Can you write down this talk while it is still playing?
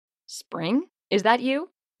Spring? Is that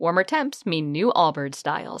you? Warmer temps mean new Allbirds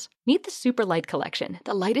styles. Meet the Super Light Collection,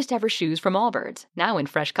 the lightest ever shoes from Allbirds, now in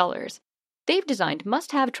fresh colors. They've designed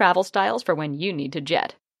must-have travel styles for when you need to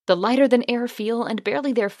jet. The lighter-than-air feel and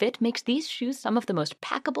barely-there fit makes these shoes some of the most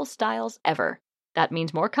packable styles ever. That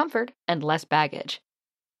means more comfort and less baggage.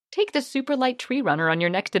 Take the Super Light Tree Runner on your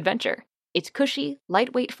next adventure. Its cushy,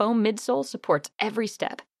 lightweight foam midsole supports every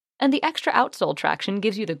step, and the extra outsole traction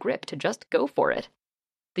gives you the grip to just go for it.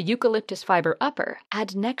 The eucalyptus fiber upper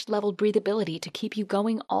adds next-level breathability to keep you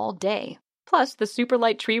going all day. Plus, the Super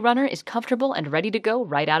Light Tree Runner is comfortable and ready to go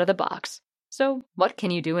right out of the box. So, what can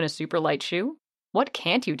you do in a super light shoe? What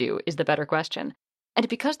can't you do is the better question. And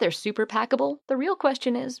because they're super packable, the real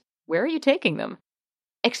question is, where are you taking them?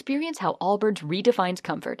 Experience how Allbirds redefines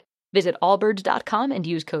comfort. Visit allbirds.com and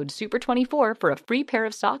use code SUPER24 for a free pair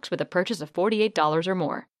of socks with a purchase of $48 or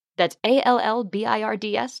more. That's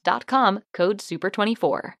ALLBIRDS.com, code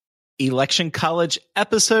SUPER24. Election College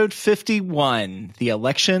Episode 51, the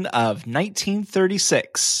election of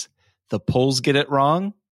 1936. The polls get it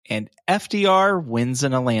wrong, and FDR wins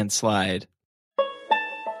in a landslide.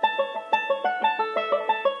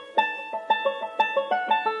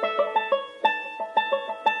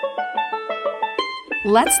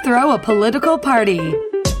 Let's throw a political party.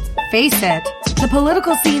 Face it, the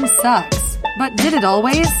political scene sucks, but did it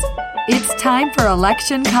always? It's time for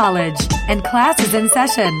Election College, and class is in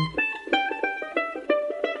session.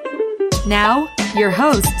 Now, your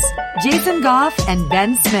hosts, Jason Goff and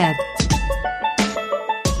Ben Smith.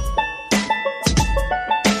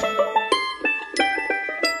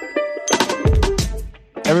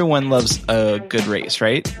 Everyone loves a good race,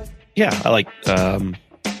 right? Yeah, I like...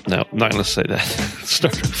 no, I'm not going to say that.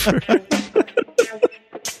 Start over.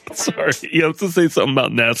 Sorry. You have to say something about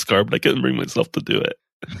NASCAR, but I couldn't bring myself to do it.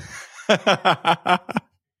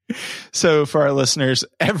 So for our listeners,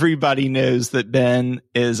 everybody knows that Ben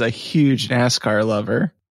is a huge NASCAR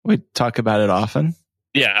lover. We talk about it often.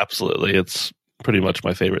 Yeah, absolutely. It's pretty much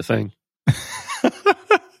my favorite thing.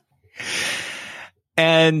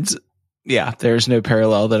 And yeah, there's no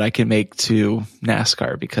parallel that I can make to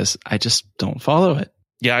NASCAR because I just don't follow it.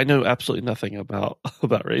 Yeah, I know absolutely nothing about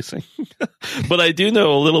racing, but I do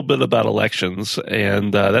know a little bit about elections,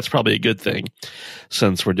 and that's probably a good thing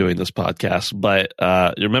since we're doing this podcast. But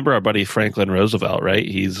you remember our buddy Franklin Roosevelt, right?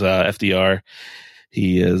 He's FDR.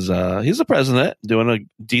 He's the president, doing a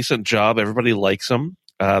decent job. Everybody likes him.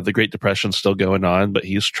 The Great Depression's still going on, but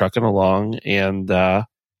he's trucking along and trying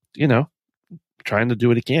to do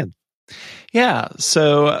what he can. Yeah.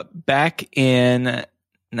 So back in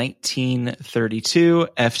 1932,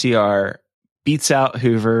 FDR beats out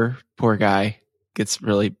Hoover. Poor guy, gets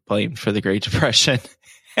really blamed for the Great Depression.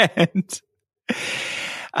 And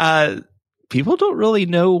people don't really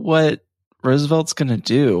know what Roosevelt's going to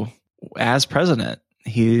do as president.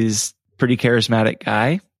 He's a pretty charismatic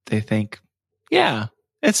guy. They think, yeah,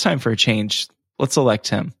 it's time for a change. Let's elect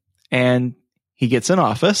him. And he gets in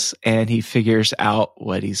office and he figures out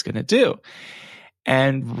what he's going to do.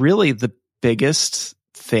 And really the biggest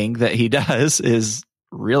thing that he does is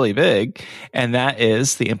really big, and that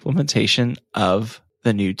is the implementation of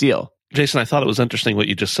the New Deal. Jason, I thought it was interesting what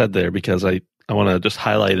you just said there because I want to just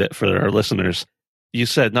highlight it for our listeners. You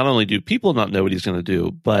said not only do people not know what he's going to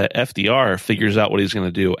do, but FDR figures out what he's going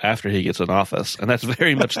to do after he gets in office. And that's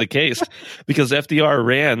very much the case because FDR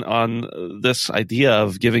ran on this idea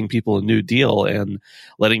of giving people a new deal and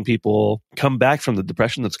letting people come back from the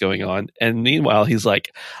depression that's going on. And meanwhile, he's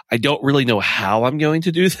like, I don't really know how I'm going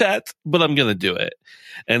to do that, but I'm going to do it.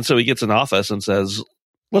 And so he gets in office and says,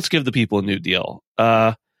 let's give the people a new deal.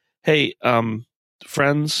 Hey,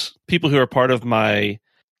 friends, people who are part of my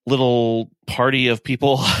little party of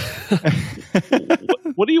people,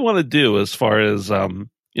 what do you want to do as far as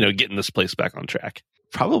getting this place back on track?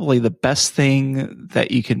 Probably the best thing that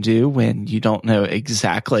you can do when you don't know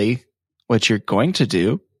exactly what you're going to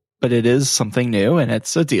do, but it is something new and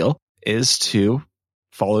it's a deal, is to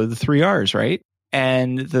follow the 3 R's, right?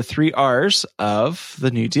 And the 3 R's of the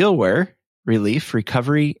New Deal were relief,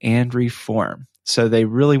 recovery, and reform. So they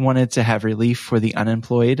really wanted to have relief for the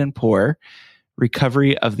unemployed and poor,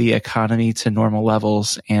 recovery of the economy to normal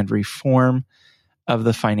levels, and reform of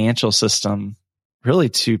the financial system, really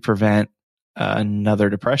to prevent another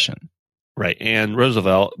depression. Right. And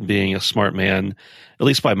Roosevelt, being a smart man, at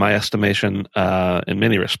least by my estimation, in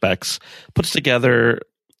many respects, puts together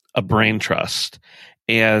a brain trust.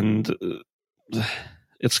 And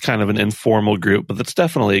it's kind of an informal group, but it's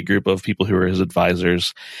definitely a group of people who are his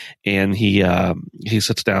advisors. And he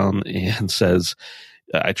sits down and says,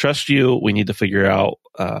 I trust you. We need to figure out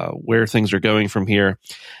where things are going from here.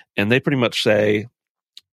 And they pretty much say,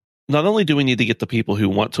 not only do we need to get the people who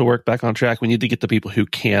want to work back on track, we need to get the people who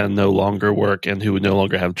can no longer work and who no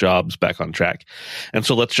longer have jobs back on track. And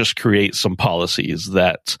so let's just create some policies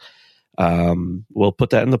that will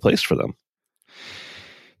put that into place for them.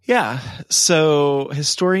 Yeah. So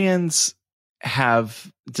historians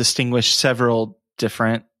have distinguished several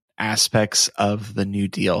different aspects of the New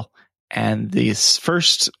Deal. And this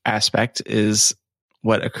first aspect is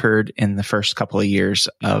what occurred in the first couple of years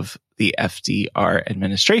of the FDR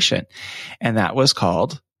administration. And that was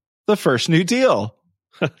called the First New Deal.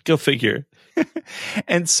 Go figure.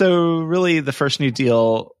 And so really the First New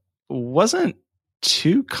Deal wasn't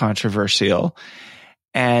too controversial.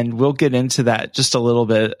 And we'll get into that just a little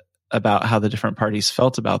bit about how the different parties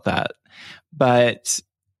felt about that. But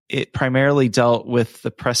it primarily dealt with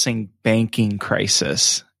the pressing banking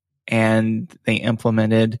crisis. And they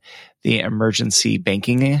implemented the Emergency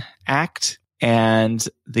Banking Act and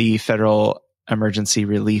the Federal Emergency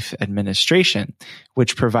Relief Administration,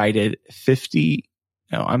 which provided $500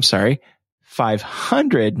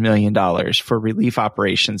 million for relief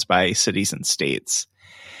operations by cities and states.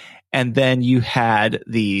 And then you had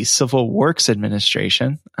the Civil Works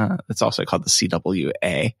Administration. It's also called the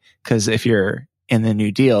CWA, because if you're in the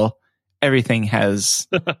New Deal, everything has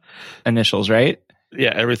initials, right?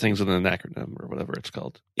 Yeah, everything's an acronym or whatever it's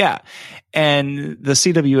called. Yeah. And the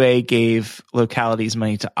CWA gave localities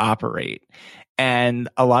money to operate. And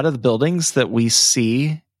a lot of the buildings that we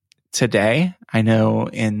see today, I know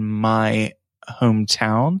in my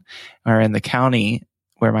hometown or in the county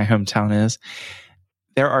where my hometown is,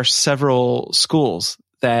 there are several schools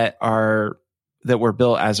that were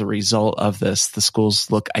built as a result of this. The schools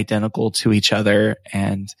look identical to each other.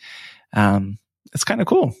 And it's kind of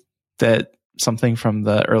cool that something from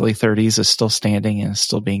the early 30s is still standing and is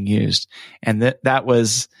still being used. And that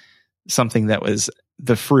was something that was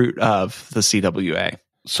the fruit of the CWA.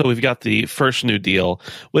 So we've got the First New Deal,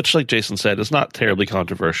 which, like Jason said, is not terribly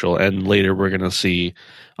controversial. And later we're going to see,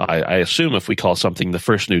 I assume if we call something the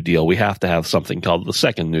First New Deal, we have to have something called the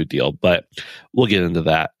Second New Deal. But we'll get into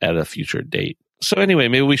that at a future date. So anyway,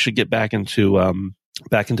 maybe we should get back into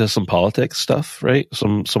some politics stuff, right?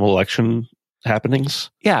 Some election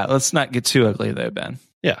happenings. Yeah, let's not get too ugly though, Ben.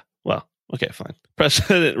 Yeah, well, okay, fine.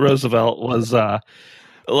 President Roosevelt was,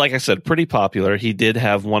 like I said, pretty popular. He did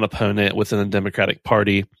have one opponent within the Democratic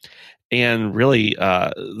Party. And really,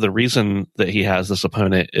 the reason that he has this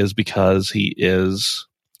opponent is because he is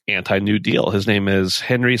anti-New Deal. His name is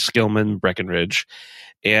Henry Skillman Breckinridge.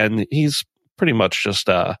 And he's pretty much just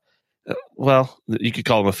well, you could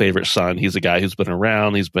call him a favorite son. He's a guy who's been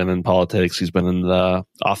around. He's been in politics. He's been in the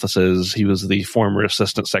offices. He was the former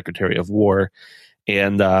Assistant Secretary of War.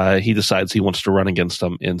 And he decides he wants to run against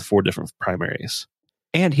him in 4 different primaries.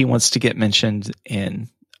 And he wants to get mentioned in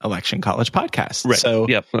Election College podcast. Right. So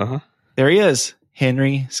yep. There he is,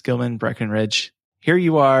 Henry Skillman Breckinridge. Here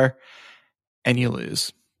you are, and you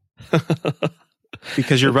lose.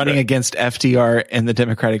 Because you're running against FDR in the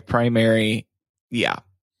Democratic primary. Yeah.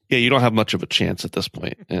 Yeah, you don't have much of a chance at this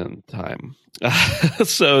point in time.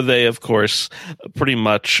 So they, of course, pretty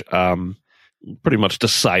much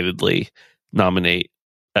decidedly nominate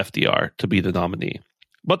FDR to be the nominee.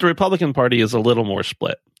 But the Republican Party is a little more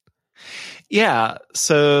split. Yeah.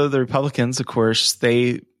 So the Republicans, of course,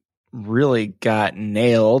 they really got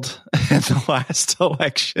nailed in the last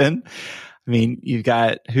election. I mean, you've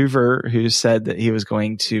got Hoover, who said that he was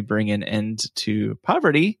going to bring an end to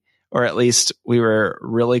poverty, or at least we were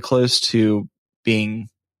really close to being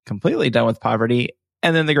completely done with poverty.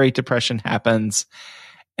 And then the Great Depression happens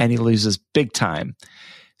and he loses big time.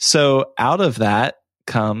 So out of that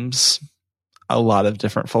comes a lot of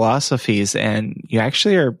different philosophies, and you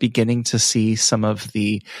actually are beginning to see some of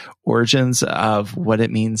the origins of what it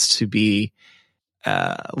means to be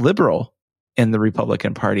liberal in the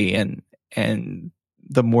Republican Party, and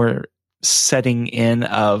the more setting in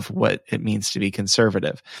of what it means to be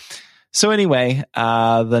conservative. So anyway, the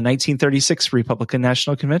 1936 Republican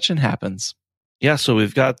National Convention happens. Yeah, so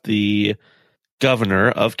we've got the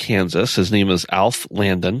governor of Kansas. His name is Alf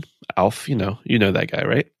Landon. Alf, you know that guy,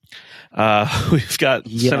 right? We've got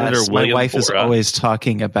Senator William my wife Borah. is always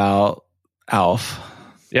talking about Alf.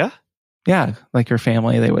 Yeah? Yeah, like her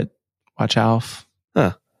family, they would watch Alf.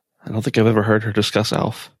 Huh. I don't think I've ever heard her discuss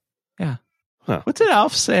Alf. Yeah. Huh. What did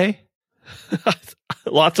Alf say?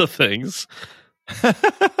 Lots of things.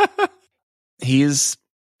 He's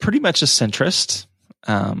pretty much a centrist.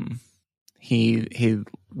 He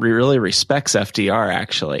really respects FDR,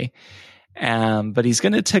 actually. But he's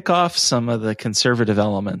going to tick off some of the conservative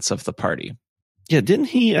elements of the party. Yeah, didn't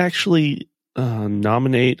he actually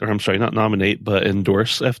nominate, or I'm sorry, not nominate, but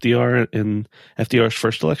endorse FDR in FDR's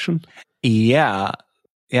first election? Yeah.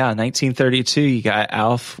 Yeah. 1932, you got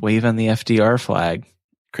Alf waving the FDR flag.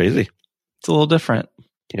 Crazy. It's a little different.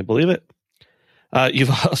 Can't believe it. You've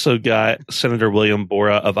also got Senator William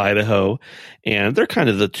Borah of Idaho, and they're kind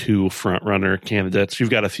of the two front-runner candidates. You've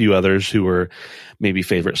got a few others who are maybe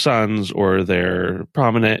favorite sons or they're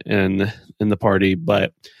prominent in the party,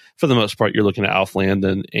 but for the most part, you're looking at Alf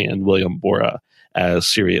Landon and William Borah as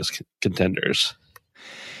serious contenders.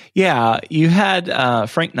 Yeah, you had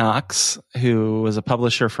Frank Knox, who was a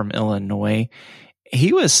publisher from Illinois.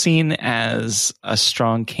 He was seen as a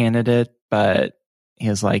strong candidate, but he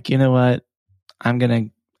was like, you know what? I'm gonna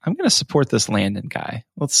support this Landon guy.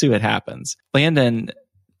 Let's see what happens. Landon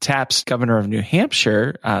taps governor of New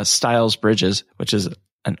Hampshire, Styles Bridges, which is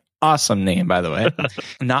an awesome name, by the way.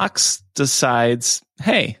 Knox decides,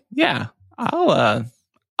 hey, yeah, I'll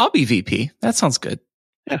be VP. That sounds good.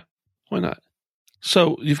 Yeah, why not?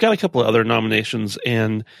 So you've got a couple of other nominations,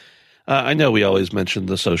 and I know we always mention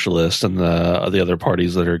the socialists and the other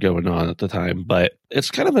parties that are going on at the time, but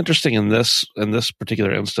it's kind of interesting in this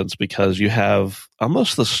particular instance because you have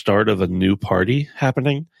almost the start of a new party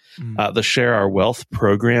happening. The Share Our Wealth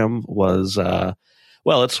program was,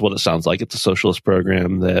 well, it's what it sounds like. It's a socialist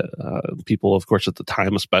program that people, of course, at the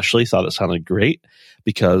time especially thought it sounded great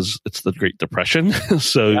because it's the Great Depression.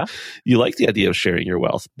 So you like the idea of sharing your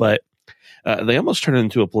wealth, but they almost turned it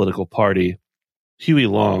into a political party. Huey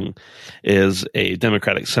Long is a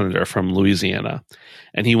Democratic senator from Louisiana,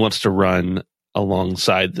 and he wants to run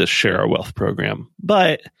alongside this Share Our Wealth program.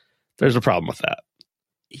 But there's a problem with that.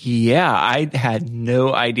 Yeah, I had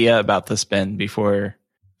no idea about this, Ben, before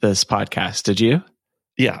this podcast. Did you?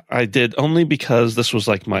 Yeah, I did, only because this was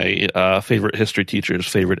like my favorite history teacher's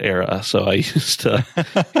favorite era. So I used to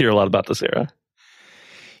hear a lot about this era.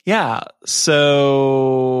 Yeah,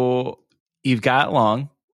 so you've got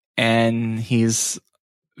Long. And he's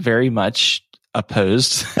very much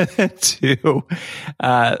opposed to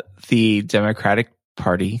the Democratic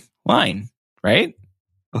Party line, right?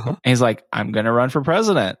 And he's like, I'm going to run for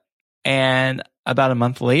president. And about a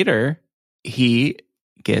month later, he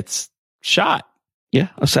gets shot. Yeah,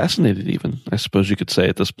 assassinated even, I suppose you could say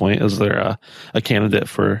at this point. Is there a candidate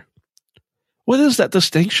for, what is that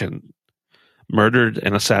distinction? Murdered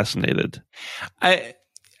and assassinated.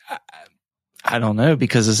 I don't know,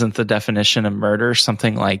 because isn't the definition of murder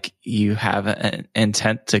something like you have an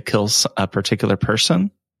intent to kill a particular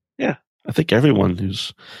person? Yeah, I think everyone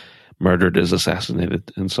who's murdered is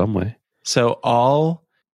assassinated in some way. So all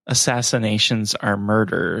assassinations are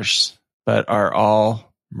murders, but are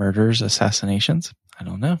all murders assassinations? I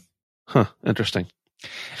don't know. Huh, interesting.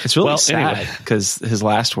 It's really sad because his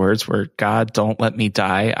last words were, God, don't let me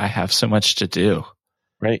die. I have so much to do.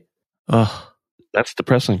 Right. Ugh. That's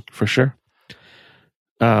depressing for sure.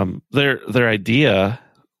 Their idea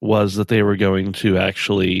was that they were going to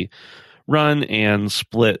actually run and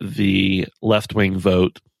split the left wing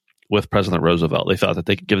vote with President Roosevelt. They thought that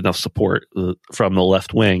they could give enough support from the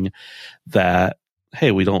left wing that,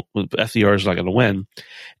 hey, FDR is not going to win,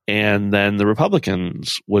 and then the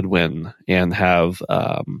Republicans would win and have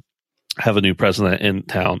a new president in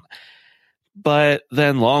town. But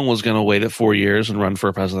then Long was going to wait at 4 years and run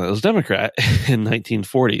for president as a Democrat in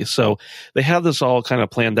 1940. So they had this all kind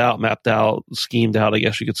of planned out, mapped out, schemed out, I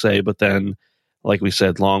guess you could say. But then, like we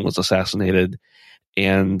said, Long was assassinated.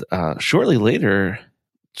 And shortly later,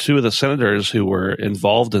 two of the senators who were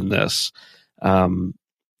involved in this, one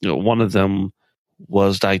of them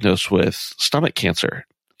was diagnosed with stomach cancer,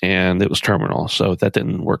 and it was terminal. So that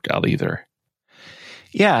didn't work out either.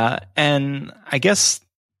 Yeah. And I guess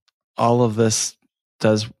all of this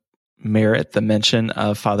does merit the mention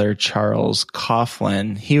of Father Charles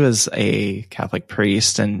Coughlin. He was a Catholic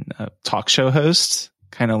priest and a talk show host,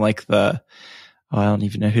 kind of like I don't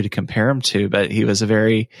even know who to compare him to, but he was a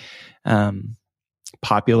very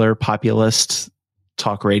popular populist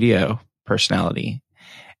talk radio personality.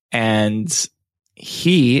 And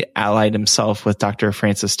he allied himself with Dr.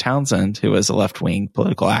 Francis Townsend, who was a left-wing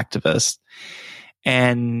political activist.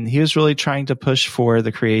 And he was really trying to push for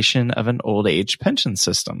the creation of an old age pension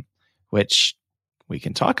system, which we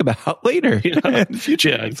can talk about later in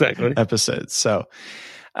future exactly. episodes. So,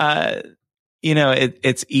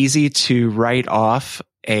 it's easy to write off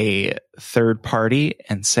a third party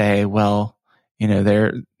and say, well,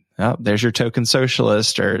 there's your token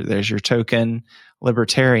socialist or there's your token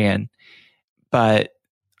libertarian. But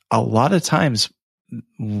a lot of times,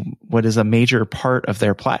 what is a major part of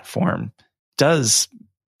their platform does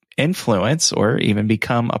influence or even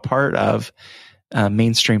become a part of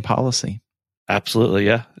mainstream policy. Absolutely,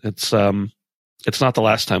 yeah. It's it's not the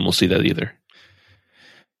last time we'll see that either.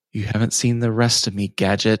 You haven't seen the rest of me,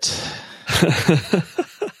 Gadget.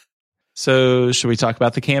 So should we talk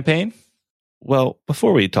about the campaign? Well,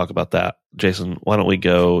 before we talk about that, Jason, why don't we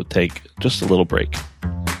go take just a little break?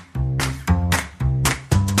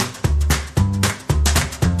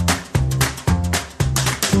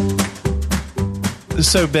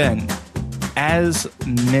 So, Ben, as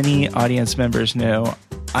many audience members know,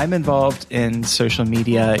 I'm involved in social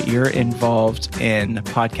media. You're involved in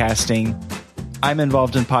podcasting. I'm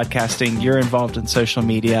involved in podcasting. You're involved in social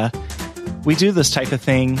media. We do this type of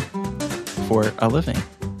thing for a living.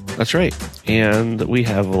 That's right. And we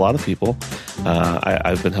have a lot of people.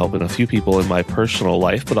 I've been helping a few people in my personal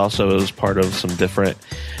life, but also as part of some different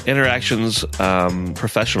interactions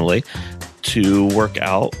professionally to work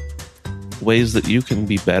out ways that you can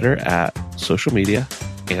be better at social media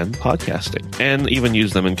and podcasting, and even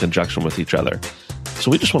use them in conjunction with each other. So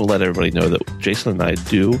we just want to let everybody know that Jason and I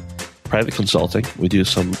do private consulting. We do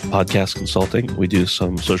some podcast consulting. We do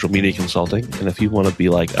some social media consulting. And if you want to be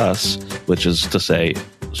like us, which is to say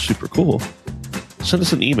super cool, send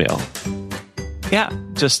us an email. Yeah,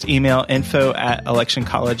 just email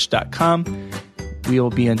info@electioncollege.com. We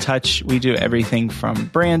will be in touch. We do everything from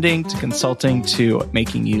branding to consulting to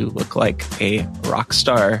making you look like a rock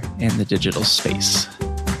star in the digital space.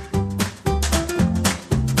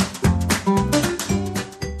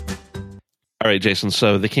 All right, Jason.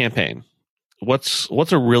 So the campaign. What's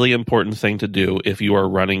a really important thing to do if you are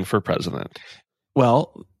running for president?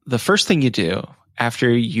 Well, the first thing you do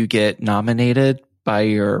after you get nominated by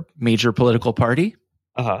your major political party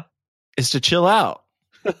is to chill out.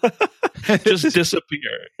 Just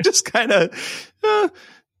disappear. Just kind of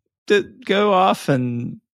go off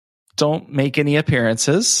and don't make any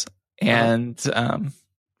appearances and,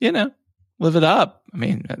 live it up. I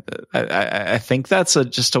mean, I think that's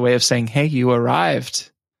just a way of saying, hey, you arrived.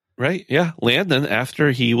 Right. Yeah. Landon, after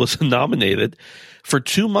he was nominated for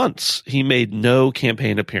 2 months, he made no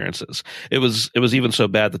campaign appearances. It was even so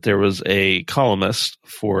bad that there was a columnist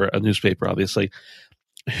for a newspaper, obviously,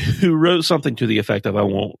 who wrote something to the effect of, I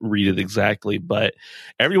won't read it exactly, but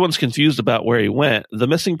everyone's confused about where he went. The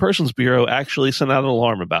Missing Persons Bureau actually sent out an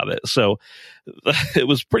alarm about it. So it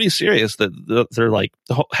was pretty serious that they're like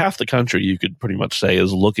half the country, you could pretty much say,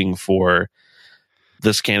 is looking for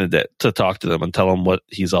this candidate to talk to them and tell them what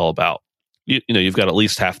he's all about. You've got at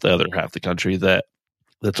least half the country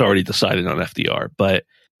that's already decided on FDR, but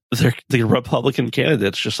the Republican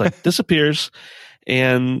candidate's just like disappears.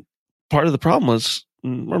 And part of the problem was,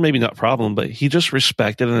 or maybe not problem, but he just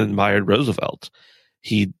respected and admired Roosevelt.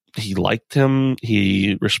 He liked him.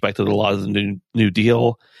 He respected a lot of the New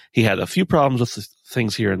Deal. He had a few problems with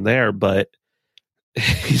things here and there, but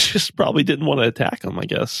he just probably didn't want to attack him, I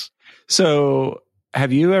guess. So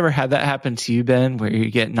have you ever had that happen to you, Ben, where you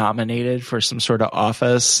get nominated for some sort of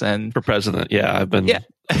office and for president? Yeah, I've been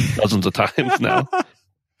dozens of times now.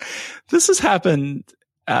 This has happened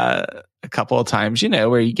a couple of times,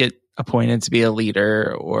 where you get appointed to be a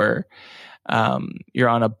leader or you're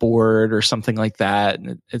on a board or something like that.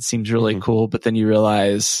 And it seems really cool, but then you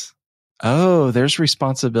realize, oh, there's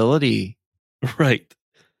responsibility. Right.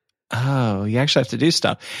 Oh, you actually have to do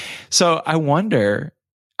stuff. So I wonder,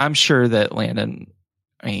 I'm sure that Landon,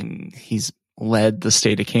 he's led the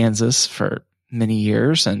state of Kansas for many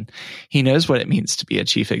years and he knows what it means to be a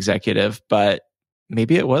chief executive, but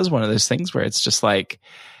maybe it was one of those things where it's just like,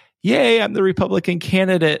 yay, I'm the Republican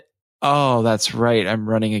candidate. Oh, that's right. I'm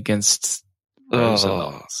running against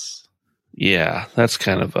Roosevelt. Yeah, that's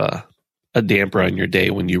kind of a damper on your day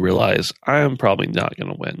when you realize I'm probably not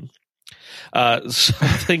going to win.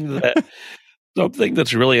 Something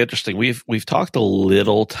that's really interesting. We've talked a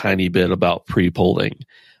little tiny bit about pre-polling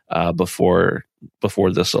before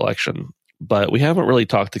this election, but we haven't really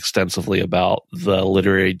talked extensively about the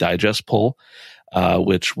Literary Digest poll,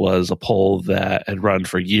 which was a poll that had run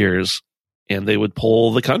for years. And they would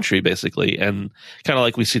poll the country, basically. And kind of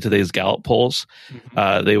like we see today's Gallup polls,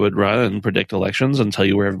 they would run and predict elections and tell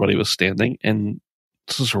you where everybody was standing. And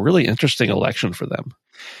this was a really interesting election for them.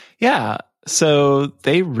 Yeah. So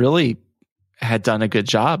they really had done a good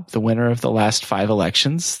job. The winner of the last 5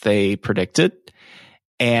 elections, they predicted.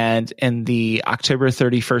 And in the October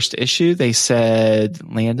 31st issue, they said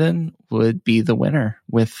Landon would be the winner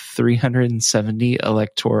with 370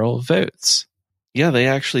 electoral votes. Yeah, they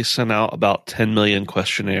actually sent out about 10 million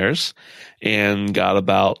questionnaires and got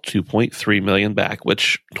about 2.3 million back,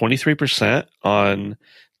 which 23% on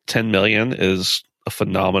 10 million is a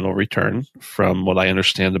phenomenal return from what I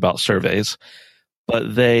understand about surveys.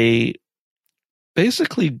 But they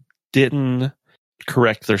basically didn't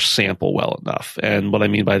correct their sample well enough. And what I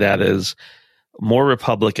mean by that is more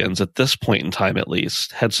Republicans at this point in time, at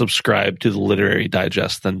least, had subscribed to the Literary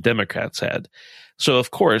Digest than Democrats had. So,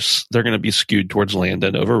 of course, they're going to be skewed towards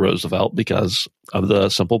Landon over Roosevelt because of the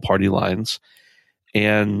simple party lines.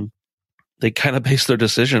 And they kind of based their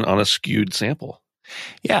decision on a skewed sample.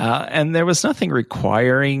 Yeah, and there was nothing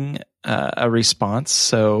requiring a response.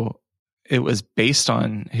 So it was based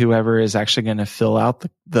on whoever is actually going to fill out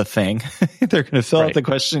the thing. They're going to fill out the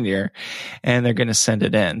questionnaire and they're going to send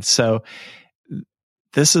it in. So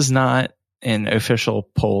this is not, in official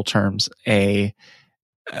poll terms, a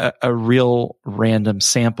real random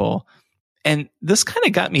sample. And this kind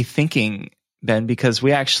of got me thinking, Ben, because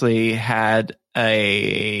we actually had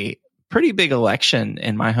a pretty big election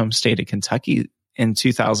in my home state of Kentucky in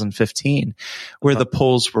 2015 where the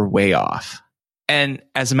polls were way off. And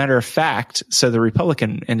as a matter of fact, so the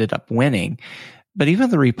Republican ended up winning, but even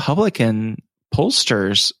the Republican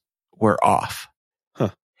pollsters were off. Huh.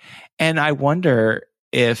 And I wonder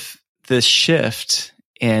if this shift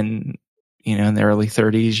in the early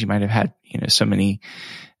 30s, you might have had, so many,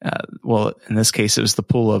 in this case, it was the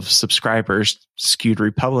pool of subscribers skewed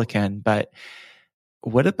Republican, but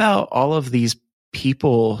what about all of these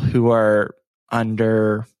people who are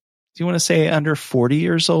under 40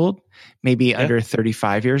 years old, maybe under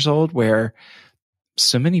 35 years old, where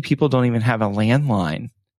so many people don't even have a landline?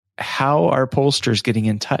 How are pollsters getting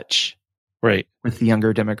in touch with the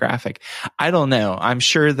younger demographic? I don't know. I'm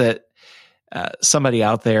sure that somebody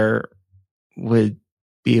out there would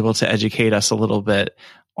be able to educate us a little bit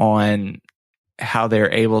on how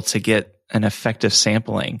they're able to get an effective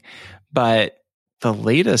sampling. But the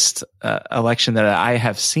latest election that I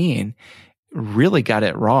have seen really got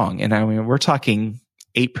it wrong. And I mean, we're talking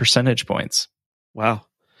 8 percentage points. Wow.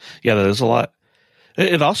 Yeah, that is a lot.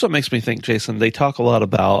 It also makes me think, Jason, they talk a lot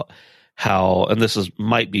about how, and this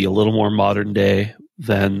might be a little more modern day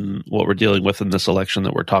than what we're dealing with in this election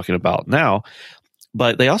that we're talking about now,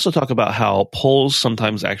 but they also talk about how polls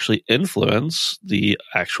sometimes actually influence the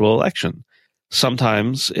actual election.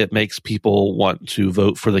 Sometimes it makes people want to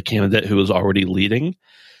vote for the candidate who is already leading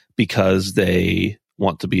because they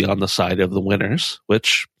want to be on the side of the winners,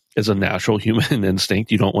 which is a natural human instinct.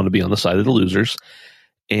 You don't want to be on the side of the losers.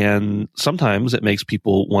 And sometimes it makes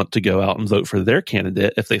people want to go out and vote for their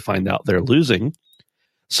candidate if they find out they're losing.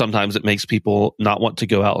 Sometimes it makes people not want to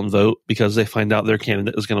go out and vote because they find out their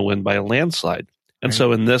candidate is going to win by a landslide. And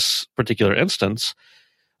so in this particular instance,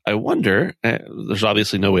 I wonder, there's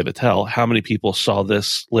obviously no way to tell, how many people saw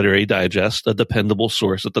this Literary Digest, a dependable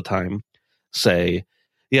source at the time, say,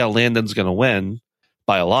 yeah, Landon's going to win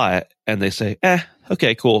by a lot. And they say,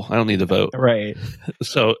 okay, cool, I don't need to vote. Right.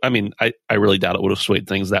 So, I mean, I really doubt it would have swayed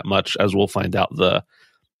things that much, as we'll find out the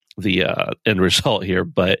end result here.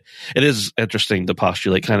 But it is interesting to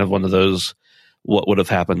postulate kind of one of those what would have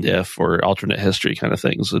happened if, or alternate history kind of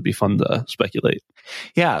things. It'd be fun to speculate.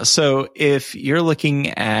 Yeah. So if you're looking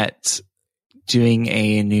at doing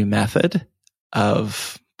a new method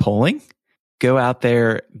of polling, go out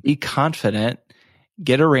there, be confident,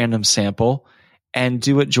 get a random sample, and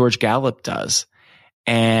do what George Gallup does.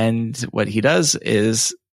 And what he does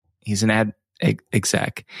is he's an ad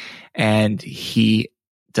exec, and he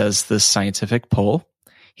does this scientific poll.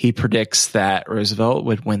 He predicts that Roosevelt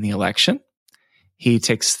would win the election. He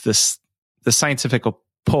takes the scientific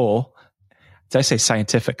poll. Did I say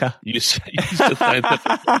scientifica? You said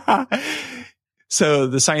scientific. So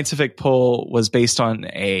the scientific poll was based on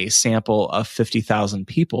a sample of 50,000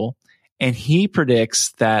 people, and he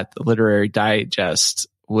predicts that the Literary Digest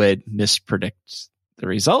would mispredict the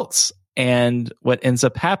results. And what ends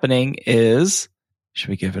up happening is, should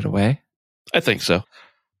we give it away? I think so.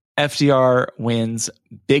 FDR wins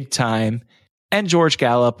big time, and George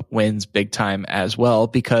Gallup wins big time as well,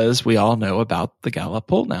 because we all know about the Gallup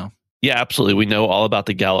poll now. Yeah, absolutely. We know all about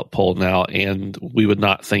the Gallup poll now, and we would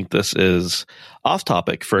not think this is off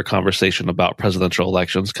topic for a conversation about presidential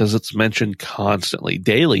elections, because it's mentioned constantly,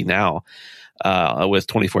 daily now, with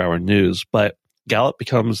 24-hour news. But Gallup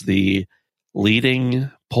becomes the leading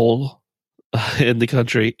poll in the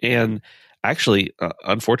country, and actually,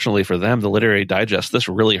 unfortunately for them, the Literary Digest, this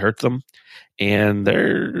really hurt them, and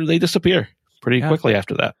they disappear pretty quickly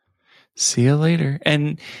after that. See you later.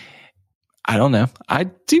 And I don't know. I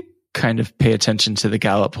do kind of pay attention to the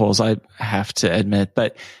Gallup polls, I have to admit.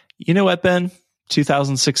 But you know what, Ben?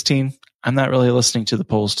 2016, I'm not really listening to the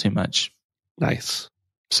polls too much. Nice.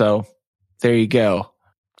 So there you go.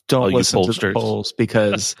 Don't listen to the pollsters. polls,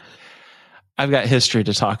 because I've got history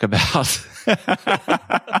to talk about.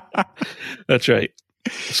 That's right.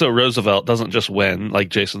 So Roosevelt doesn't just win, like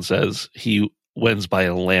Jason says. He wins by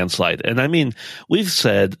a landslide. And I mean, we've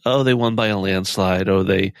said, oh, they won by a landslide. Oh,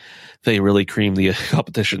 they really creamed the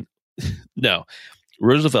competition. No,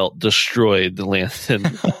 Roosevelt destroyed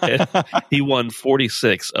Landon. He won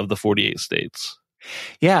 46 of the 48 states.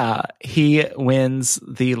 Yeah, he wins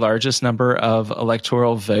the largest number of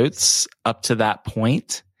electoral votes up to that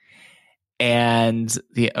point. And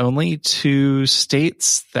the only two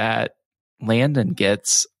states that Landon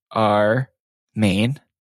gets are Maine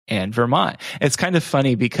and Vermont. It's kind of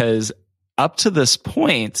funny because up to this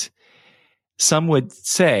point, some would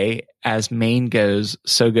say, as Maine goes,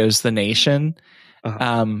 so goes the nation.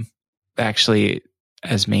 Actually,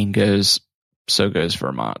 as Maine goes, so goes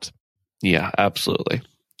Vermont. Yeah, absolutely.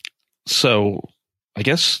 So I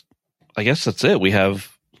guess that's it. We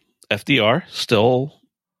have FDR still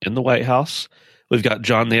in the White House. We've got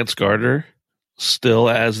John Nance Garner still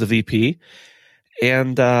as the VP,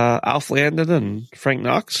 and Alf Landon and Frank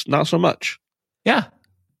Knox, not so much. Yeah.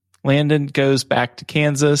 Landon goes back to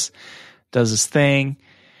Kansas, does his thing,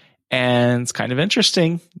 and it's kind of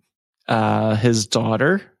interesting. His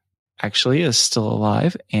daughter actually is still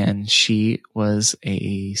alive, and she was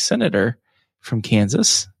a senator from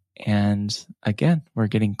Kansas. And again, we're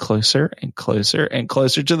getting closer and closer and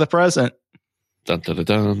closer to the present. Dun, dun, dun,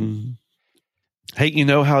 dun. Hey, you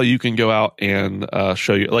know how you can go out and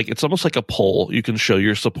show your, like, it's almost like a poll. You can show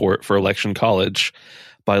your support for Election College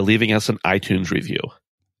by leaving us an iTunes review.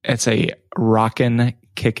 It's a rockin',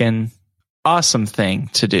 kickin', awesome thing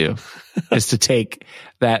to do is to take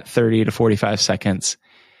that 30 to 45 seconds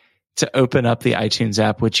to open up the iTunes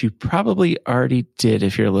app, which you probably already did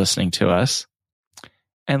if you're listening to us,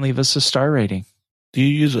 and leave us a star rating. Do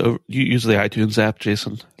you use the iTunes app,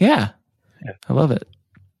 Jason? Yeah. I love it.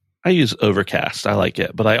 I use Overcast. I like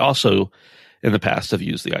it, but I also, in the past, have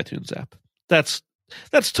used the iTunes app. That's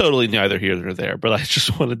totally neither here nor there, but I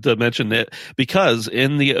just wanted to mention it because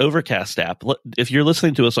in the Overcast app, if you're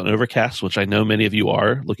listening to us on Overcast, which I know many of you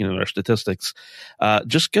are looking at our statistics,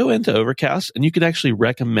 just go into Overcast and you can actually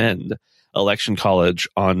recommend Election College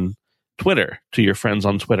on Twitter to your friends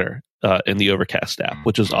on Twitter in the Overcast app,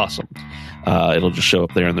 which is awesome. It'll just show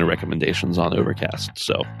up there in their recommendations on Overcast.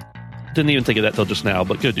 So didn't even think of that till just now,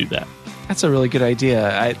 but go do that. That's a really good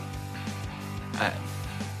idea.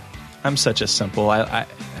 I'm such a simple. A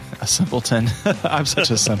simpleton. I'm such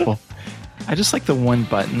a simple. I just like the one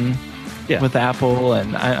button with Apple,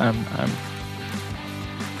 and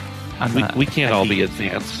we can't all be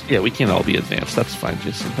advanced. Yeah, we can't all be advanced. That's fine,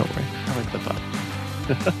 Jason. Don't worry. I like the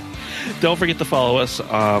button. Don't forget to follow us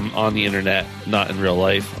on the internet, not in real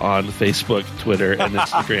life, on Facebook, Twitter, and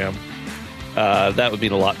Instagram. That would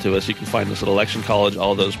mean a lot to us. You can find us at Election College,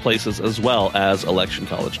 all those places, as well as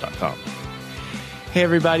electioncollege.com. Hey,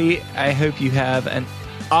 everybody. I hope you have an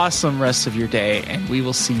awesome rest of your day, and we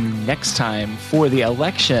will see you next time for the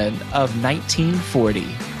election of 1940.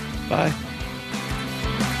 Bye.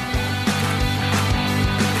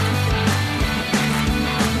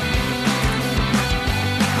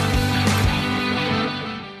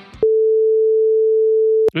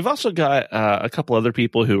 We've also got a couple other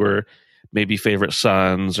people who are maybe favorite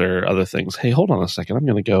sons or other things. Hey, hold on a second. I'm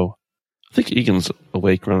going to go. I think Egan's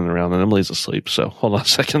awake running around and Emily's asleep. So hold on a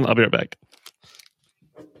second. I'll be right back.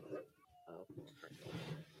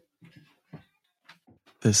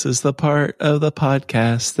 This is the part of the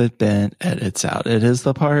podcast that Ben edits out. It is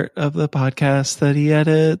the part of the podcast that he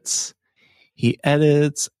edits. He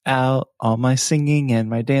edits out all my singing and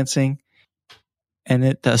my dancing. And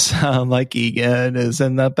it does sound like Egan is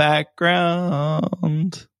in the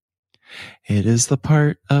background. It is the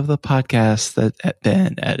part of the podcast that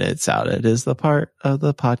Ben edits out. It is the part of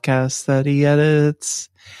the podcast that he edits.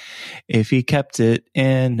 If he kept it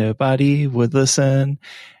in, nobody would listen.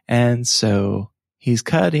 And so he's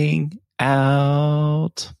cutting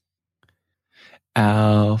out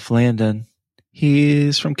Alf Landon.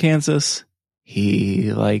 He's from Kansas.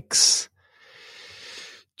 He likes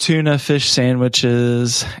tuna fish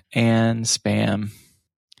sandwiches and Spam.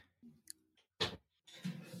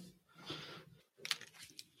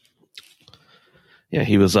 Yeah,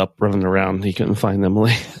 he was up running around. He couldn't find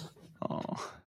Emily.